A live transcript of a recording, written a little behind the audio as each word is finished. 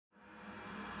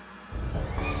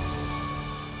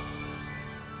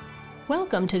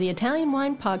Welcome to the Italian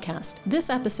Wine Podcast. This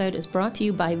episode is brought to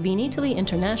you by Vinitaly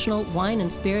International Wine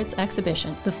and Spirits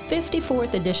Exhibition. The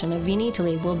 54th edition of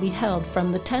Vinitaly will be held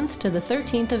from the 10th to the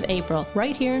 13th of April,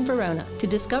 right here in Verona. To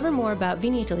discover more about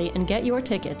Vinitaly and get your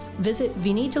tickets, visit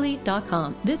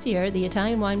vinitaly.com. This year, the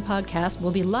Italian Wine Podcast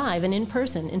will be live and in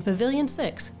person in Pavilion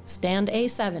 6, Stand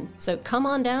A7, so come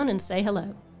on down and say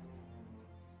hello.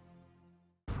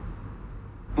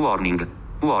 Warning.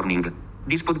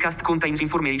 This podcast contains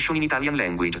information in Italian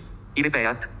language. I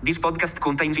repeat, this podcast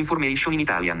contains information in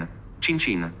Italian. Cin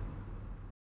cin.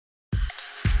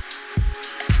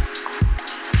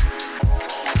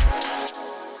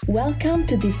 Welcome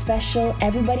to this special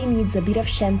Everybody Needs a Bit of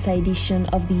Scienza edition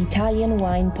of the Italian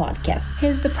Wine Podcast.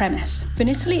 Here's the premise.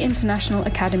 Vinitaly International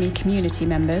Academy community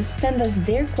members send us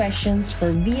their questions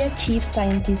for VIA Chief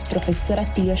Scientist Professor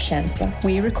Attilio Scienza.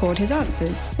 We record his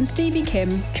answers, and Stevie Kim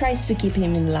tries to keep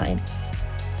him in line.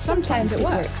 Sometimes it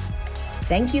works.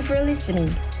 Thank you for listening.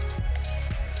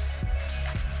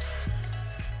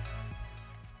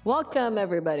 Welcome,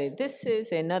 everybody. This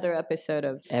is another episode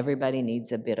of Everybody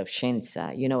Needs a Bit of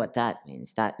Scienza. You know what that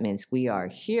means. That means we are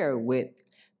here with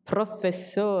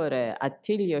Professore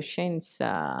Attilio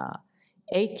Scienza,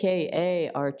 a.k.a.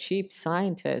 our chief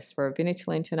scientist for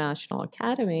Vinitaly International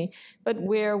Academy, but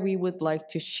where we would like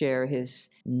to share his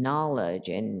knowledge.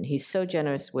 And he's so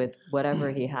generous with whatever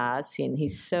he has, and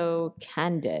he's so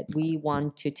candid. We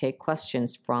want to take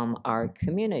questions from our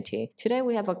community. Today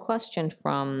we have a question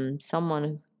from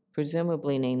someone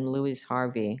presumably named Louise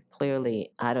Harvey.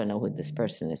 Clearly, I don't know who this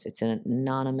person is. It's an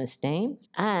anonymous name.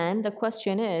 And the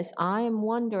question is, I am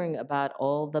wondering about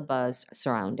all the buzz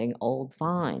surrounding old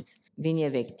vines.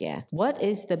 Vigne vecchie. What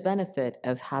is the benefit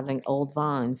of having old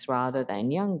vines rather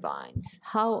than young vines?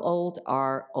 How old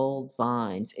are old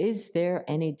vines? Is there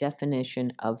any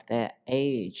definition of their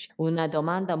age? Una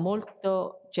domanda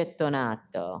molto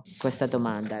gettonata, questa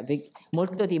domanda,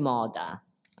 molto di moda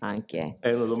anche.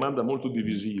 È una domanda molto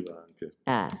divisiva anche.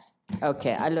 Ok,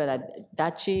 allora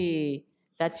dacci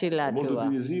la molto tua. Molto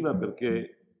divisiva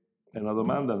perché è una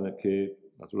domanda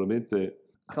che naturalmente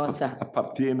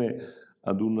appartiene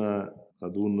ad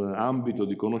un ambito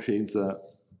di conoscenza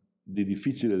di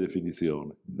difficile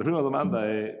definizione. La prima domanda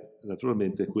è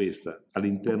naturalmente questa,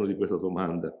 all'interno di questa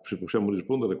domanda, se possiamo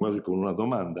rispondere quasi con una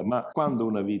domanda, ma quando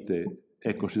una vite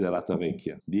è considerata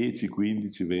vecchia? 10,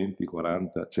 15, 20,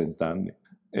 40, 100 anni?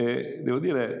 Devo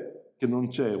dire che non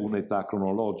c'è un'età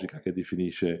cronologica che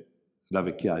definisce la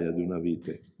vecchiaia di una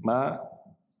vite, ma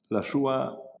la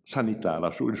sua sanità,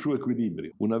 il suo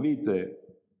equilibrio. Una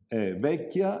vite è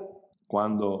vecchia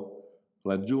quando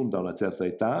raggiunta una certa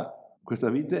età, questa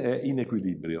vite è in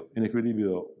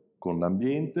equilibrio con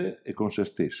l'ambiente e con se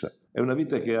stessa. È una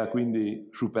vite che ha quindi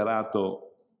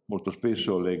superato molto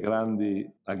spesso le grandi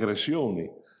aggressioni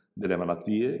delle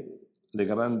malattie, le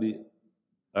grandi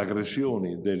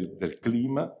aggressioni del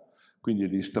clima, quindi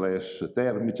di stress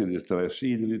termici, di stress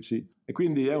idrici, e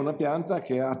quindi è una pianta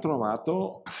che ha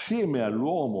trovato, assieme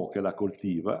all'uomo che la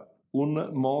coltiva, un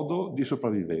modo di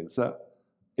sopravvivenza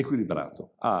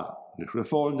equilibrato. Ha le sue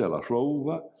foglie, la sua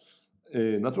uva,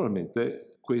 e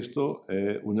naturalmente questo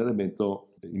è un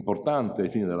elemento importante ai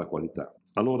fini della qualità.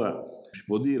 Allora si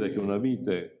può dire che una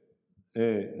vite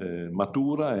è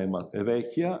matura, è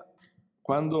vecchia,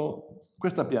 quando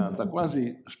questa pianta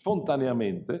quasi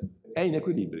spontaneamente è in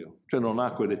equilibrio, cioè non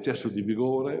ha quell'eccesso di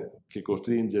vigore che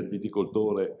costringe il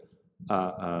viticoltore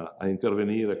a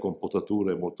intervenire con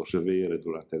potature molto severe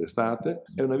durante l'estate.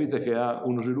 È una vite che ha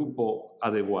uno sviluppo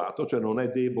adeguato, cioè non è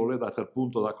debole da tal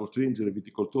punto da costringere il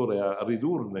viticoltore a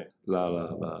ridurne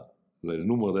il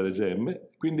numero delle gemme.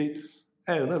 Quindi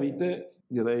è una vite,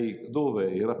 direi, dove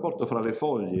il rapporto fra le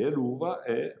foglie e l'uva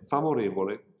è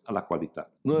favorevole alla qualità.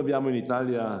 Noi abbiamo in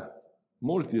Italia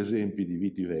molti esempi di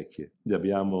viti vecchie. Li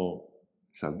abbiamo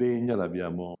in Sardegna, li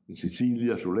abbiamo in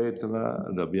Sicilia, sull'Etna,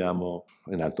 li abbiamo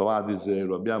in Alto Adige,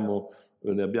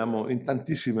 li abbiamo in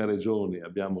tantissime regioni,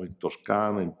 abbiamo in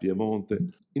Toscana, in Piemonte.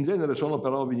 In genere sono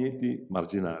però vigneti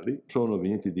marginali, sono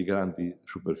vigneti di grandi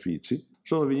superfici,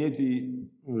 sono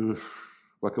vigneti,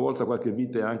 qualche volta qualche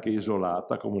vite anche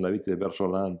isolata, come la vite di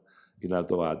Versolan in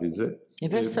Alto Adige. E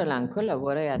Versolan, quella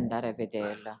vorrei andare a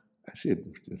vederla. Sì,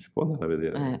 si può andare a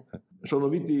vedere. Sono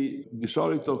viti di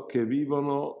solito che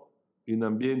vivono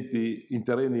in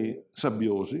terreni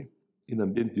sabbiosi, in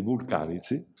ambienti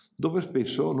vulcanici, dove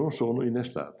spesso non sono in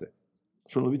estate.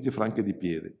 Sono viti franche di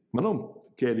piedi, ma non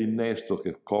che è l'innesto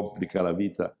che complica la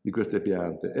vita di queste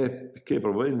piante, è che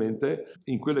probabilmente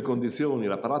in quelle condizioni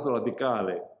l'apparato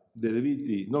radicale delle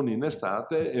viti non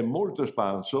innestate è molto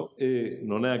espanso e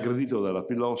non è aggredito dalla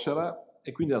fillossera,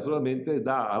 e quindi naturalmente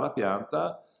dà alla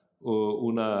pianta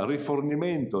un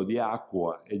rifornimento di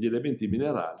acqua e di elementi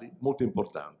minerali molto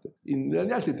importante.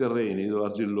 Negli altri terreni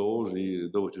argillosi,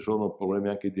 dove ci sono problemi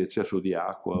anche di eccesso di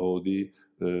acqua o di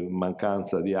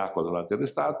mancanza di acqua durante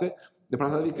l'estate, le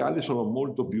parti radicali sono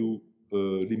molto più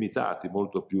limitati,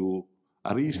 molto più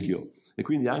a rischio, e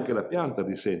quindi anche la pianta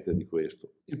risente di questo.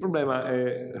 Il problema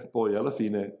è poi alla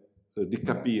fine di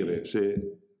capire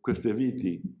se queste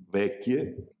viti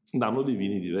vecchie danno dei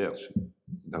vini diversi,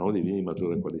 danno dei vini di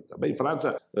maggiore qualità. In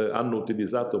Francia hanno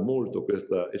utilizzato molto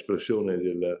questa espressione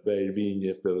del belle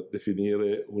vigne per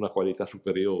definire una qualità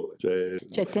superiore.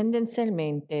 Cioè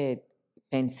tendenzialmente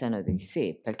pensano di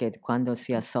sì, perché quando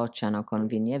si associano con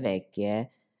vigne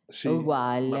vecchie sì,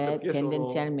 uguale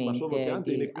tendenzialmente sono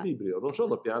piante in equilibrio, non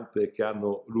sono piante che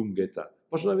hanno lunga età,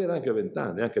 possono avere anche 20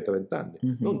 anni, anche 30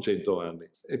 anni, non 100 anni.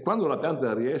 E quando una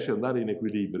pianta riesce ad andare in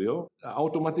equilibrio,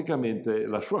 automaticamente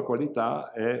la sua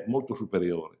qualità è molto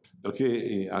superiore, perché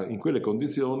in quelle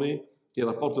condizioni il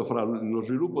rapporto fra lo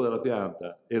sviluppo della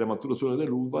pianta e la maturazione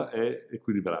dell'uva è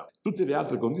equilibrato. Tutte le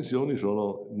altre condizioni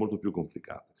sono molto più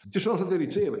complicate. Ci sono state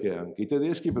ricerche anche, i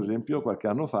tedeschi per esempio qualche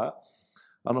anno fa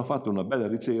hanno fatto una bella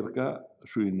ricerca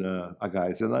a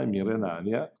Geisenheim in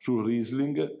Renania sul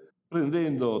Riesling,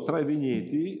 prendendo 3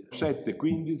 vigneti, 7,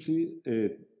 15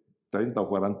 e 30 o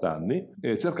 40 anni,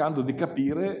 cercando di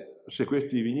capire se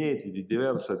questi vigneti di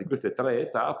queste 3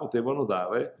 età potevano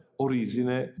dare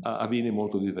origine a vini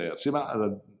molto diversi, ma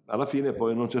alla fine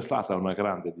poi non c'è stata una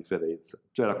grande differenza.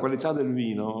 Cioè la qualità del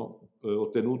vino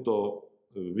ottenuto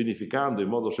vinificando in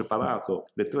modo separato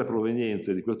le 3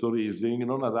 provenienze di questo Riesling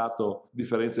non ha dato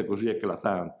differenze così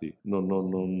eclatanti,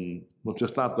 non c'è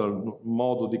stato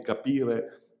modo di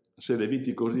capire se le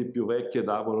viti così più vecchie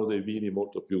davano dei vini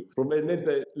molto più.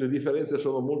 Probabilmente le differenze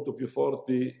sono molto più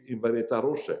forti in varietà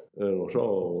rosse, non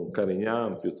so, un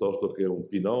Carignan piuttosto che un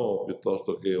Pinot,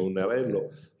 piuttosto che un Nerello.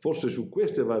 Forse su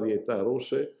queste varietà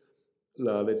rosse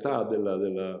l'età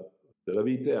della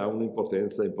vite ha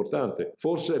un'importanza importante.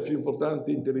 Forse è più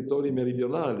importante in territori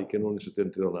meridionali che non in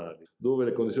settentrionali, dove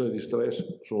le condizioni di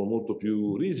stress sono molto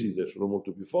più rigide, sono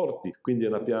molto più forti, quindi è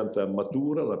una pianta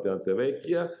matura, una pianta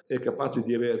vecchia, è capace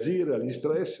di reagire agli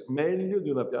stress meglio di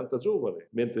una pianta giovane,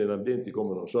 mentre in ambienti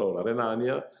come, non so, la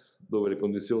Renania, dove le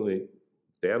condizioni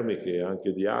termiche e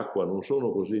anche di acqua non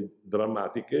sono così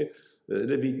drammatiche,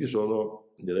 le viti sono,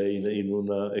 direi, in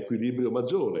un equilibrio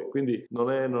maggiore, quindi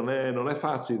non è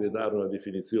facile dare una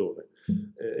definizione.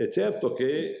 È certo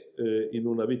che in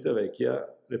una vite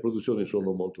vecchia le produzioni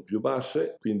sono molto più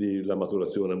basse, quindi la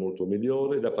maturazione è molto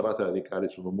migliore, gli apparati radicali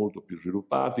sono molto più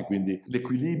sviluppati, quindi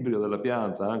l'equilibrio della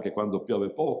pianta anche quando piove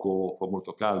poco o fa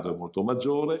molto caldo è molto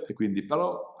maggiore, e quindi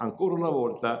però ancora una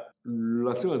volta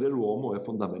l'azione dell'uomo è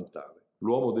fondamentale.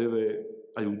 L'uomo deve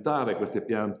aiutare queste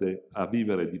piante a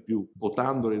vivere di più,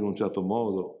 potandole in un certo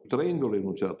modo, nutrendole in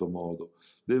un certo modo,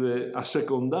 deve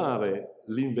assecondare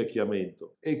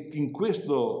l'invecchiamento, e in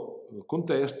questo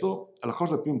contesto la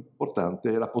cosa più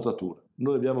importante è la potatura.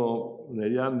 Noi abbiamo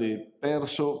negli anni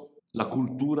perso la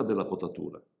cultura della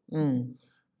potatura.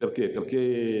 Perché?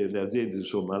 Perché le aziende si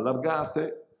sono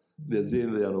allargate, le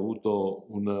aziende hanno avuto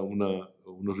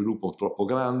uno sviluppo troppo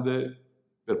grande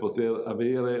per poter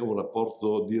avere un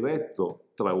rapporto diretto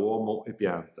tra uomo e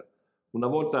pianta. Una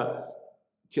volta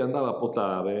chi andava a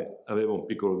potare, aveva un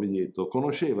piccolo vigneto,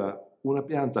 conosceva una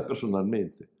pianta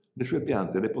personalmente, le sue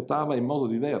piante le potava in modo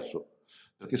diverso,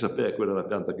 perché sapeva che quella è una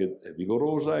pianta che è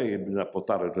vigorosa e bisogna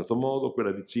potare in un certo modo,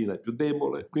 quella vicina è più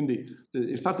debole. Quindi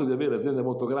il fatto di avere aziende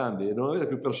molto grandi e non avere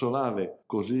più personale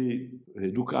così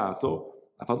educato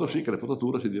ha fatto sì che la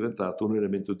potatura sia diventato un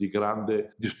elemento di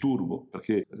grande disturbo,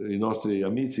 perché i nostri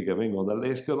amici che vengono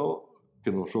dall'estero, che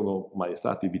non sono mai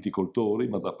stati viticoltori,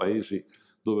 ma da paesi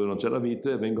dove non c'è la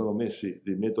vite, vengono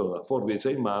gli mettono la forbice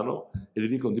in mano e gli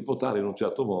dicono di potare in un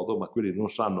certo modo, ma quelli non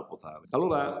sanno potare.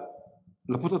 Allora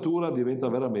la potatura diventa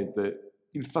veramente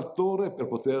il fattore per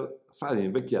poter fare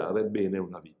invecchiare bene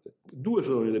una vite. 2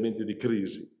 sono gli elementi di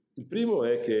crisi. Il primo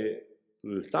è che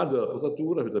il taglio della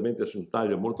potatura, specialmente se un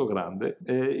taglio molto grande,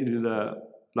 è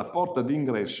la porta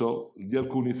d'ingresso di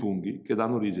alcuni funghi che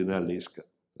danno origine all'esca.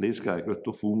 L'esca è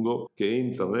questo fungo che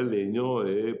entra nel legno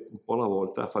e un po' alla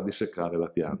volta fa disseccare la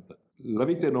pianta. La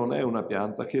vite non è una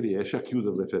pianta che riesce a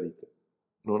chiudere le ferite,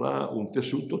 non ha un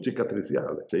tessuto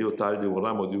cicatriziale. Se io taglio un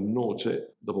ramo di un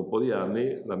noce, dopo un po' di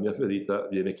anni la mia ferita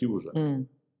viene chiusa.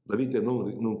 La vite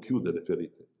non chiude le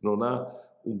ferite, non ha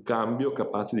un cambio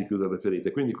capace di chiudere le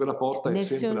ferite, quindi quella porta è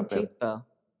sempre aperta.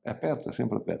 È aperta,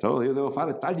 sempre aperta. Allora io devo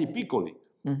fare tagli piccoli,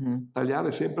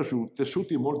 tagliare sempre su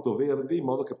tessuti molto verdi in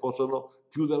modo che possano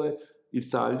chiudere il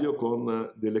taglio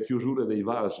con delle chiusure dei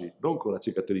vasi, non con la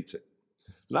cicatrice.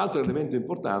 L'altro elemento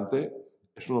importante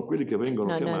sono quelli che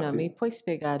vengono chiamati... No, mi puoi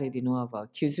spiegare di nuovo?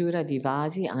 Chiusura di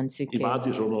vasi anziché... I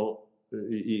vasi sono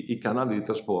i canali di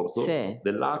trasporto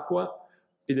dell'acqua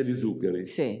e degli zuccheri.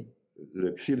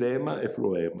 Xilema e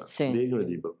floema, legno e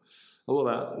libro.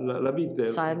 Allora, la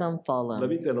vite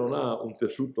non ha un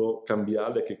tessuto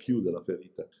cambiale che chiude la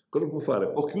ferita. Cosa può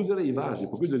fare? Può chiudere i vasi,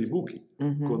 può chiudere i buchi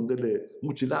con delle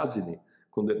mucilagini,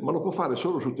 ma lo può fare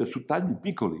solo su tagli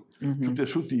piccoli, su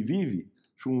tessuti vivi,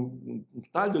 su un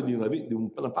taglio di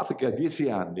una parte che ha 10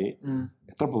 anni,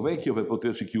 è troppo vecchio per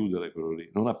potersi chiudere quello lì.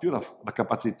 Non ha più la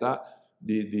capacità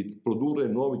di produrre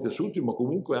nuovi tessuti, ma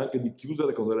comunque anche di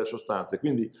chiudere con delle sostanze.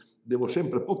 Quindi devo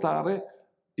sempre potare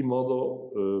in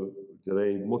modo,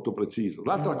 direi, molto preciso.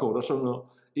 L'altra cosa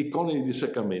sono i coni di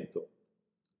disseccamento.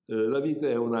 La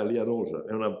vite è una lianosa,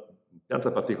 è una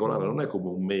pianta particolare, non è come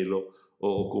un melo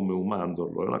o come un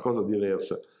mandorlo, è una cosa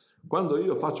diversa. Quando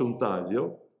io faccio un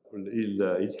taglio,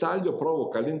 il taglio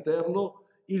provoca all'interno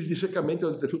il disseccamento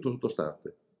del tessuto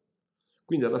sottostante.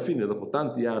 Quindi alla fine, dopo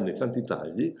tanti anni, tanti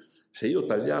tagli, se io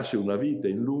tagliassi una vite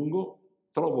in lungo,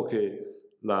 trovo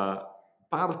che la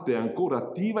parte ancora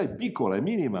attiva è piccola, è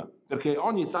minima, perché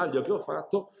ogni taglio che ho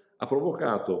fatto ha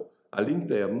provocato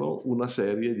all'interno una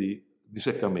serie di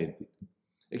disseccamenti.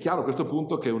 È chiaro a questo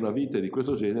punto che una vite di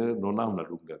questo genere non ha una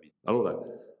lunga vita. Allora,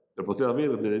 per poter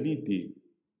avere delle viti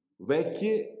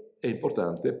vecchie è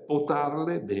importante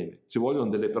potarle bene. Ci vogliono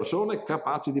delle persone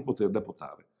capaci di poterle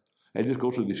potare. È il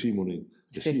discorso di Simonin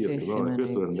e Sirk,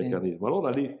 questo è il meccanismo. Allora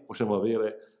lì possiamo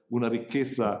avere una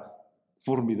ricchezza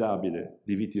formidabile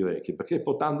di viti vecchie, perché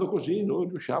potando così noi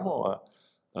riusciamo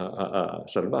a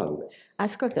salvarle.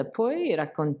 Ascolta, puoi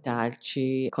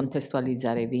raccontarci,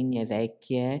 contestualizzare vigne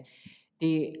vecchie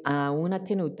di una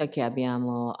tenuta che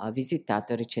abbiamo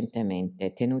visitato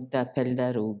recentemente, tenuta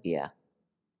Peldarubia,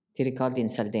 ti ricordi, in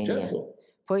Sardegna? Certo.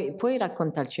 Puoi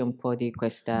raccontarci un po' di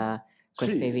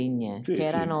queste vigne che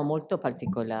erano molto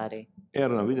particolari?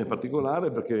 Era una vigna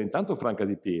particolare perché era intanto franca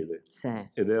di piede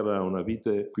ed era una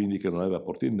vite quindi che non aveva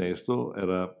portinnesto,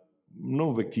 era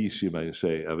non vecchissima in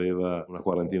sé, aveva una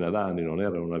quarantina d'anni, non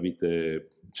era una vite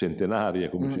centenaria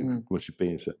come si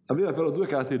pensa. Aveva però due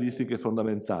caratteristiche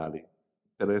fondamentali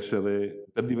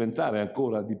per diventare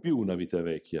ancora di più una vite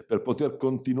vecchia, per poter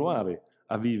continuare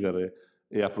a vivere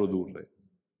e a produrre.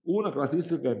 Una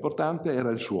caratteristica importante era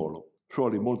il suolo.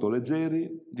 Suoli molto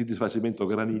leggeri, di disfacimento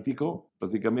granitico,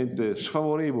 praticamente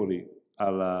sfavorevoli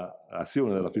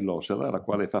all'azione della fillossera, la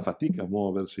quale fa fatica a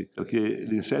muoversi, perché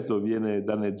l'insetto viene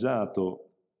danneggiato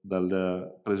dalla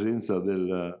presenza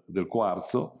del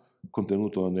quarzo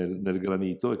contenuto nel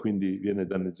granito e quindi viene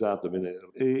danneggiato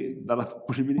e dalla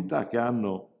possibilità che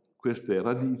hanno queste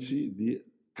radici di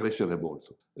crescere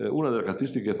molto. Una delle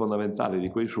caratteristiche fondamentali di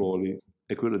quei suoli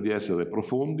è quella di essere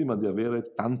profondi ma di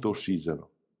avere tanto ossigeno.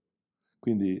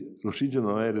 Quindi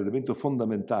l'ossigeno è l'elemento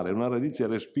fondamentale, una radice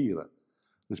respira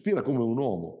come un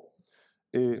uomo.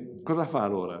 E cosa fa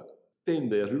allora?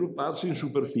 Tende a svilupparsi in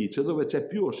superficie dove c'è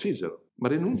più ossigeno, ma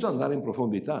rinuncia ad andare in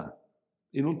profondità.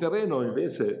 In un terreno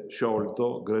invece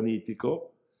sciolto,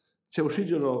 granitico, c'è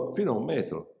ossigeno fino a 1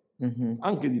 metro,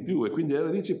 anche di più, e quindi le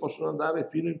radici possono andare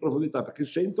fino in profondità perché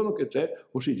sentono che c'è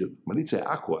ossigeno, ma lì c'è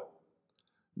acqua,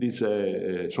 lì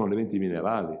sono elementi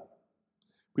minerali.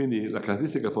 Quindi la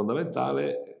caratteristica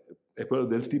fondamentale è quella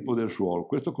del tipo del suolo.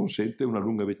 Questo consente una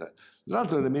lunga vita.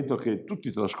 L'altro elemento che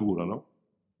tutti trascurano,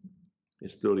 e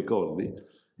se te lo ricordi,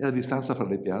 è la distanza fra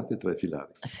le piante e tra i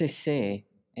filari. Sì,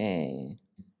 è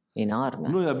enorme.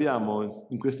 Noi abbiamo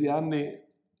in questi anni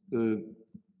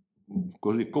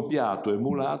così copiato,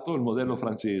 emulato il modello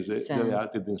francese delle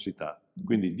alte densità.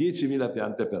 Quindi 10.000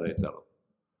 piante per ettaro.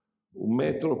 1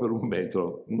 metro per 1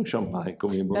 metro, un champagne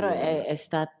come in Borgogna. Però è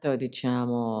stato,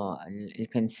 diciamo, il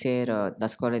pensiero, la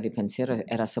scuola di pensiero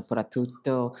era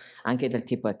soprattutto anche del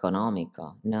tipo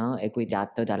economico, no? È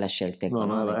guidato dalla scelta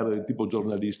economica. No, era del tipo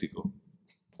giornalistico.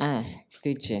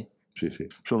 Dici? Sì,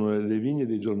 sono le vigne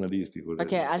dei giornalisti.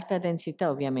 Perché alta densità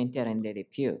ovviamente rende di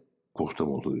più. Costa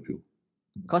molto di più.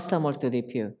 Costa molto di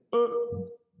più.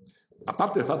 A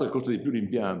parte il fatto che costa di più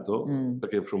l'impianto,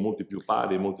 perché sono molti più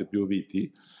pali e molti più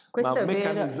viti, questo ma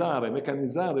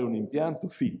meccanizzare un impianto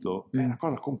fitto è una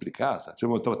cosa complicata. Ci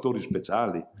vogliono trattori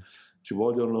speciali, ci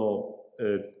vogliono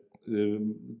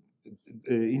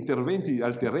interventi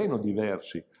al terreno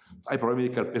diversi, hai problemi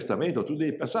di calpestamento, tu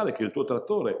devi pensare che il tuo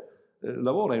trattore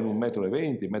lavora in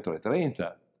 1,20 m, 1,30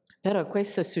 m. Però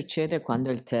questo succede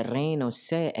quando il terreno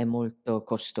sé è molto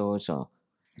costoso.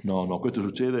 No, questo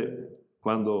succede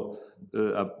quando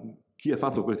chi ha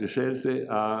fatto queste scelte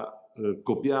ha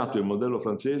copiato il modello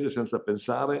francese senza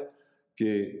pensare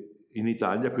che in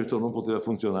Italia questo non poteva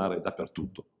funzionare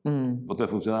dappertutto. Poteva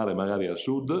funzionare magari al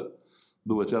sud,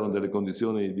 dove c'erano delle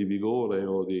condizioni di vigore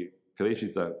o di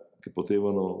crescita che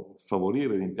potevano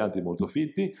favorire gli impianti molto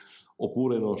fitti,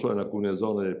 oppure, non so, in alcune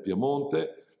zone del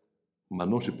Piemonte, ma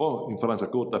non si può in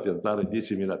Franciacorta piantare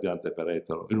 10.000 piante per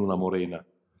ettaro in una morena,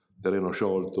 terreno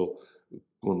sciolto,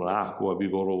 con acqua,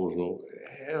 vigoroso.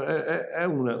 È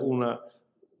uno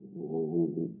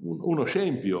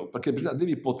scempio, perché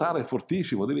devi potare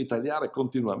fortissimo, devi tagliare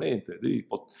continuamente, devi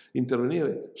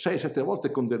intervenire 6-7 volte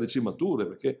con delle cimature,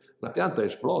 perché la pianta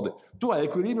esplode. Tu hai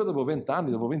equilibrio dopo 20 anni,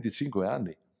 dopo 25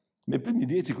 anni. Nei primi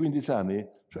 10-15 anni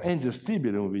è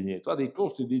ingestibile un vigneto, ha dei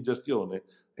costi di gestione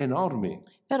enormi.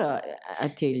 Però,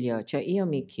 Attilio, cioè io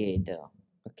mi chiedo,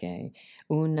 ok,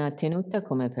 una tenuta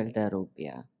come per la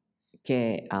Rubbia,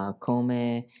 che ha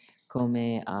come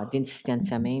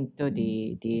distanziamento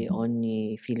di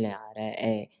ogni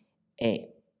filiare è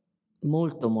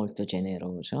molto molto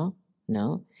generoso,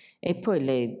 no? E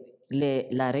poi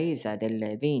la resa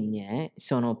delle vigne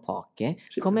sono poche,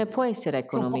 Sì, come può essere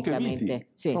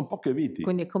economicamente? Sono poche viti.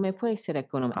 Quindi come può essere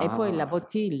economicamente? E poi la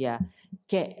bottiglia,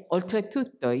 che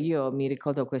oltretutto io mi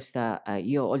ricordo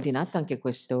io ho ordinato anche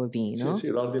questo vino. Sì,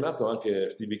 l'ho ordinato anche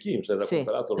Stevie Kim, se l'ha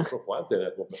comprato non so quante ne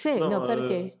ha comprate. Sì, no,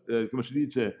 perché? Come si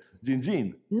dice?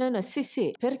 Gin. No,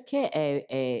 sì, perché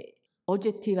è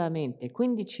oggettivamente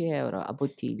 15 euro a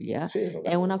bottiglia,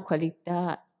 è una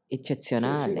qualità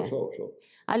eccezionale. Sì, lo so.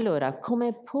 Allora,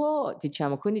 come può,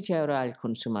 diciamo, 15 euro al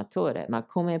consumatore, ma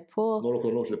come può... Non lo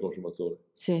conosce il consumatore.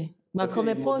 Sì, ma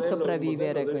come può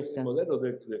sopravvivere questo? Il modello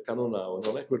del Canonau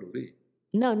non è quello lì.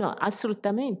 No,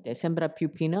 assolutamente, sembra più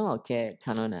Pinot che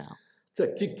Canonau.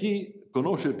 Cioè, chi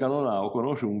conosce il Canonau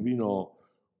conosce un vino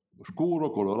scuro,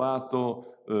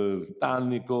 colorato,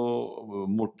 tannico,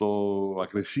 molto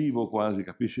aggressivo quasi,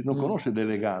 capisci? Non conosce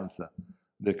l'eleganza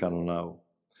del Canonau.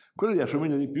 Quello gli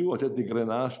assomiglia di più a certi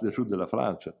Grenache del sud della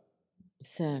Francia.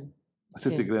 Sì. A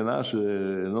certi Grenache,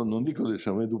 non dico del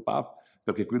Chardonnay du Pape,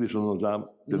 perché quelli sono già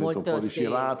dentro un po' di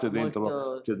Syrah, c'è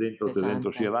dentro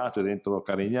Syrah, c'è dentro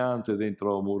Carignan, c'è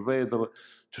dentro Mourvèdre,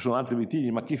 ci sono altri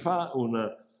vitigni, ma chi fa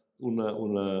un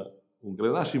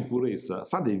Grenache in purezza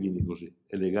fa dei vini così,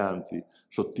 eleganti,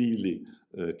 sottili,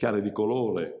 chiari di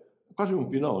colore, quasi un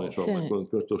Pinot, insomma, con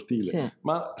questo stile. Sì.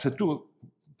 Ma se tu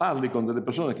parli con delle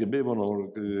persone che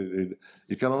bevono il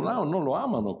Canonau, non lo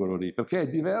amano quello lì, perché è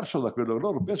diverso da quello.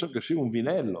 Loro pensano che sia un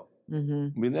vinello.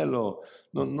 Un vinello,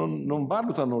 non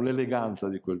valutano l'eleganza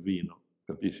di quel vino,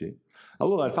 capisci?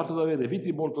 Allora il fatto di avere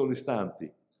viti molto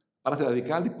distanti, parti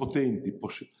radicali potenti,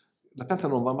 la pianta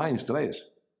non va mai in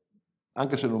stress,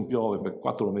 anche se non piove per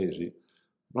 4 mesi. Il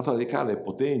parto radicale è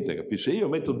potente, capisci? Se io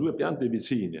metto 2 piante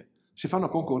vicine, si fanno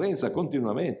concorrenza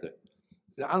continuamente,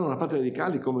 hanno una parte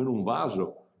radicali come in un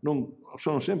vaso,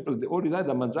 sono sempre o gli dai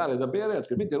da mangiare e da bere,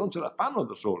 altrimenti non ce la fanno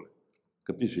da sole,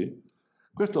 capisci?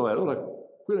 Questo è, allora,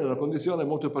 quella è una condizione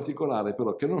molto particolare,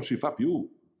 però, che non si fa più.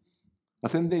 La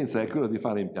tendenza è quella di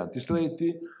fare impianti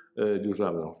stretti, di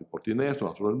usare il portinestro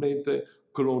naturalmente,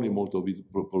 cloni molto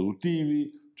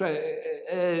produttivi, cioè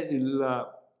è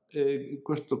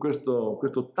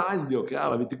questo taglio che ha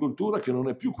la viticoltura, che non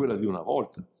è più quella di una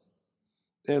volta.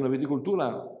 È una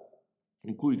viticoltura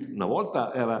in cui una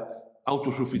volta era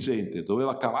autosufficiente,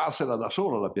 doveva cavarsela da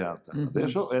sola la pianta.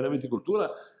 Adesso è una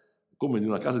viticoltura come di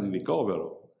una casa di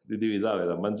ricovero. Gli devi dare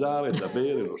da mangiare, da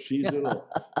bere, l'ossigeno,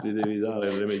 gli devi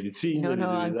dare le medicine. Non ho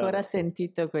ancora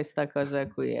sentito questa cosa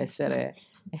qui, essere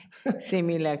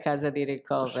simile a casa di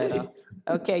ricovero.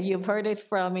 Sì. Ok, you've heard it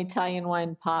from Italian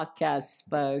Wine Podcast,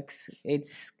 folks.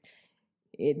 It's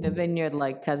the vineyard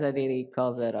like casa di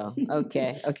ricovero.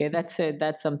 Okay,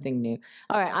 that's something new.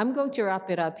 All right, I'm going to wrap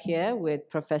it up here with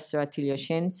Professor Attilio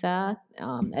Scienza.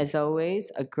 As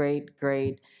always, a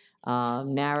great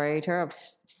narrator of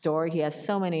story. He has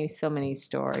so many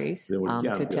stories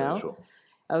to tell.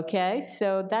 Okay,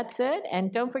 so that's it.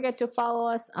 And don't forget to follow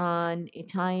us on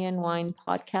Italian Wine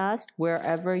Podcast,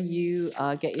 wherever you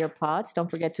get your pods. Don't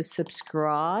forget to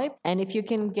subscribe. And if you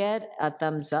can get a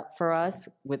thumbs up for us,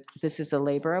 this is a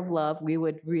labor of love, we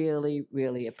would really,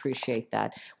 really appreciate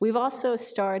that. We've also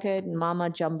started Mama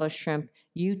Jumbo Shrimp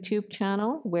YouTube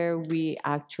channel, where we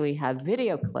actually have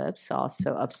video clips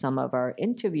also of some of our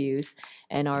interviews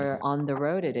and our On the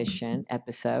Road edition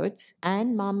episodes.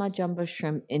 And Mama Jumbo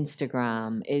Shrimp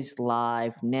Instagram is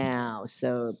live now.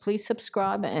 So please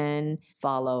subscribe and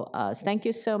follow us. Thank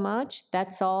you so much.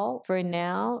 That's all for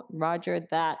now. Roger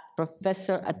that.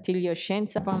 Professor Attilio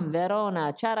Scienza from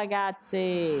Verona. Ciao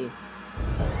ragazzi.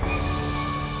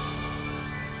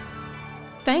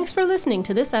 Thanks for listening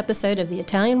to this episode of the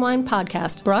Italian Wine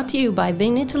Podcast, brought to you by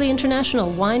Vinitaly International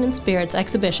Wine and Spirits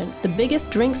Exhibition, the biggest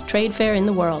drinks trade fair in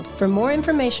the world. For more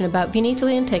information about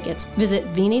Vinitaly and tickets, visit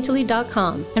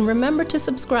vinitaly.com, and remember to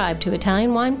subscribe to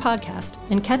Italian Wine Podcast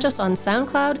and catch us on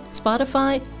SoundCloud,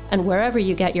 Spotify, and wherever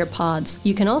you get your pods.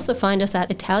 You can also find us at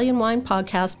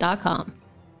italianwinepodcast.com.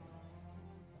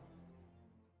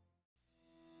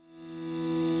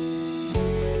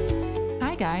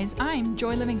 Hi guys, I'm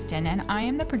Joy Livingston and I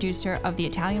am the producer of the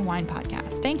Italian Wine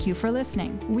Podcast. Thank you for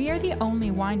listening. We are the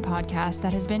only wine podcast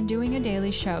that has been doing a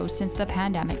daily show since the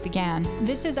pandemic began.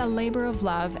 This is a labor of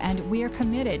love and we are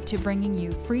committed to bringing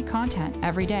you free content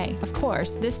every day. Of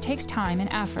course, this takes time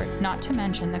and effort, not to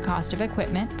mention the cost of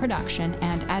equipment, production,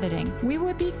 and editing. We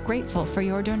would be grateful for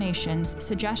your donations,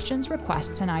 suggestions,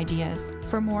 requests, and ideas.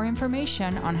 For more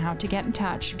information on how to get in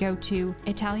touch, go to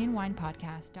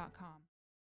italianwinepodcast.com.